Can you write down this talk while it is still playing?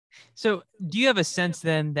So do you have a sense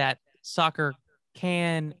then that soccer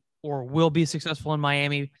can or will be successful in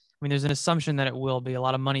Miami? I mean, there's an assumption that it will be. A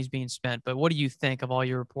lot of money's being spent, but what do you think of all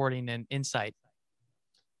your reporting and insight?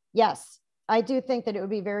 Yes, I do think that it would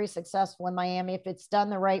be very successful in Miami if it's done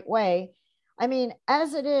the right way. I mean,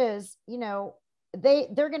 as it is,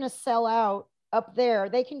 they're going to sell out up there.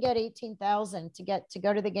 They can get 18,000 to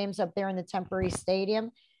go to the games up there in the temporary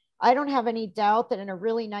stadium. I don't have any doubt that in a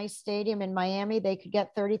really nice stadium in Miami, they could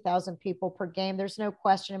get 30,000 people per game. There's no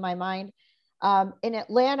question in my mind. In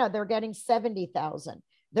Atlanta, they're getting 70,000.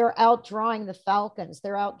 They're outdrawing the Falcons.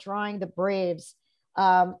 They're outdrawing the Braves.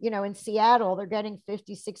 In Seattle, they're getting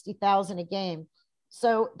 50, 60,000 a game.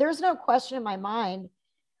 So there's no question in my mind,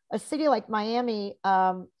 a city like Miami,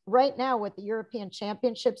 right now with the European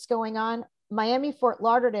Championships going on, Miami Fort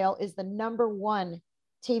Lauderdale is the number one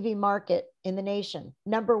TV market in the nation,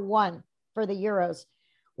 number one for the Euros.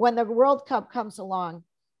 When the World Cup comes along,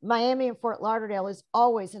 Miami and Fort Lauderdale is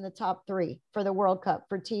always in the top three for the World Cup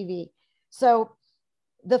for TV. So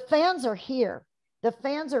the fans are here. The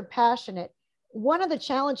fans are passionate. One of the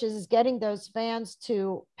challenges is getting those fans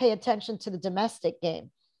to pay attention to the domestic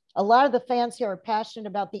game. A lot of the fans here are passionate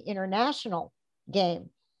about the international game,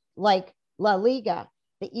 like La Liga,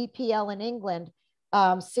 the EPL in England,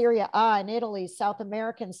 Serie A in Italy, South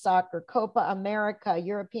American soccer, Copa America,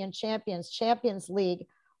 European Champions, Champions League.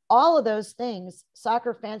 All of those things,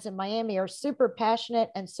 soccer fans in Miami are super passionate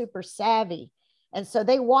and super savvy. And so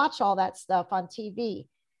they watch all that stuff on TV.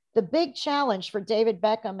 The big challenge for David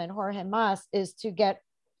Beckham and Jorge Mas is to get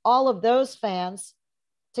all of those fans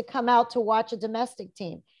to come out to watch a domestic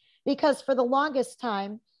team. Because for the longest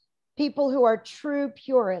time, people who are true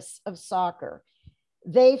purists of soccer,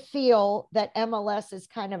 they feel that MLS is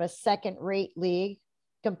kind of a second-rate league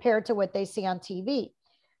compared to what they see on TV.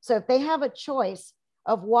 So if they have a choice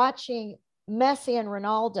of watching Messi and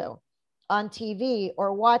Ronaldo on TV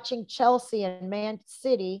or watching Chelsea and Man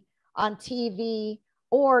City on TV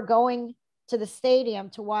or going to the stadium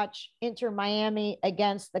to watch Inter Miami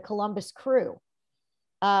against the Columbus Crew,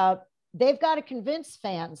 they've got to convince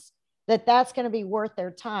fans that that's going to be worth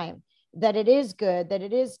their time, that it is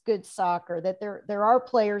good soccer, that there are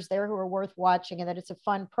players there who are worth watching, and that it's a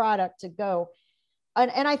fun product to go.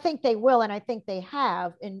 And I think they will, and I think they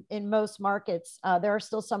have in most markets. There are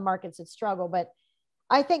still some markets that struggle, but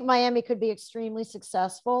I think Miami could be extremely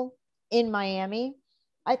successful in Miami.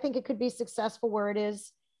 I think it could be successful where it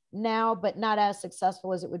is now, but not as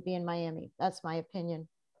successful as it would be in Miami. That's my opinion.